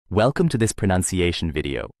Welcome to this pronunciation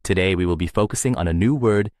video. Today we will be focusing on a new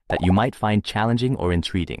word that you might find challenging or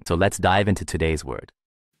intriguing. So let's dive into today's word.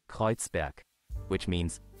 Kreuzberg, which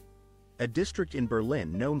means a district in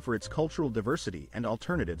Berlin known for its cultural diversity and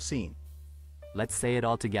alternative scene. Let's say it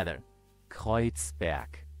all together. Kreuzberg.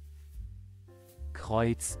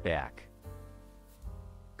 Kreuzberg.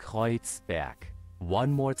 Kreuzberg.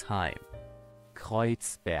 One more time.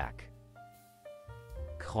 Kreuzberg.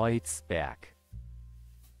 Kreuzberg.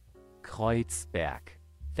 Kreuzberg.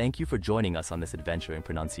 Thank you for joining us on this adventure in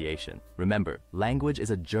pronunciation. Remember, language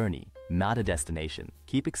is a journey, not a destination.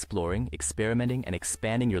 Keep exploring, experimenting, and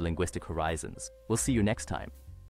expanding your linguistic horizons. We'll see you next time.